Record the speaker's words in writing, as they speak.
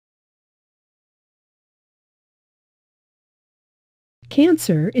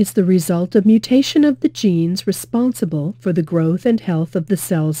Cancer is the result of mutation of the genes responsible for the growth and health of the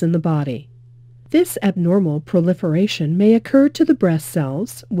cells in the body. This abnormal proliferation may occur to the breast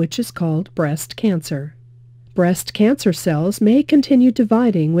cells, which is called breast cancer. Breast cancer cells may continue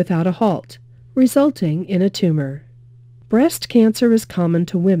dividing without a halt, resulting in a tumor. Breast cancer is common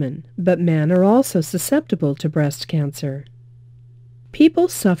to women, but men are also susceptible to breast cancer. People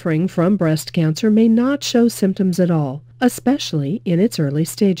suffering from breast cancer may not show symptoms at all, especially in its early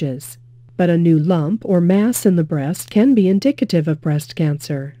stages. But a new lump or mass in the breast can be indicative of breast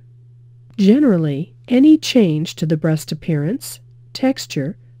cancer. Generally, any change to the breast appearance,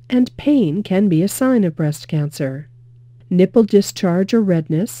 texture, and pain can be a sign of breast cancer. Nipple discharge or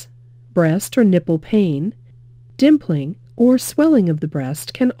redness, breast or nipple pain, dimpling, or swelling of the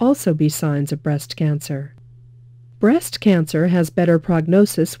breast can also be signs of breast cancer. Breast cancer has better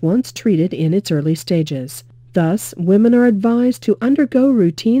prognosis once treated in its early stages. Thus, women are advised to undergo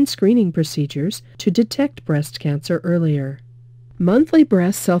routine screening procedures to detect breast cancer earlier. Monthly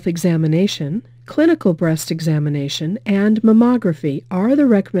breast self-examination, clinical breast examination, and mammography are the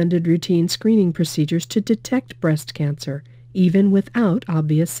recommended routine screening procedures to detect breast cancer, even without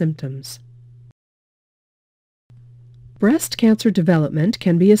obvious symptoms. Breast cancer development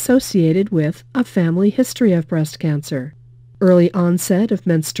can be associated with a family history of breast cancer, early onset of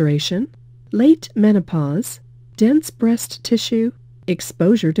menstruation, late menopause, dense breast tissue,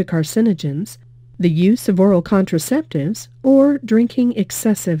 exposure to carcinogens, the use of oral contraceptives, or drinking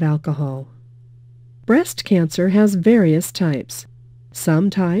excessive alcohol. Breast cancer has various types.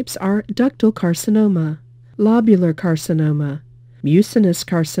 Some types are ductal carcinoma, lobular carcinoma, mucinous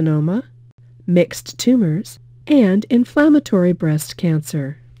carcinoma, mixed tumors, and inflammatory breast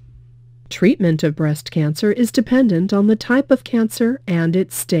cancer. Treatment of breast cancer is dependent on the type of cancer and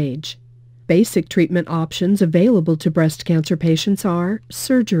its stage. Basic treatment options available to breast cancer patients are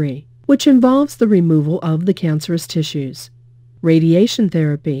surgery, which involves the removal of the cancerous tissues, radiation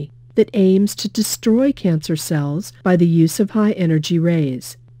therapy, that aims to destroy cancer cells by the use of high-energy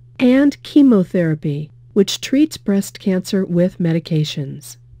rays, and chemotherapy, which treats breast cancer with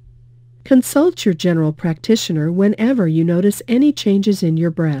medications. Consult your general practitioner whenever you notice any changes in your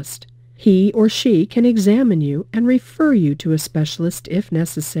breast. He or she can examine you and refer you to a specialist if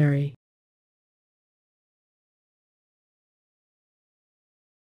necessary.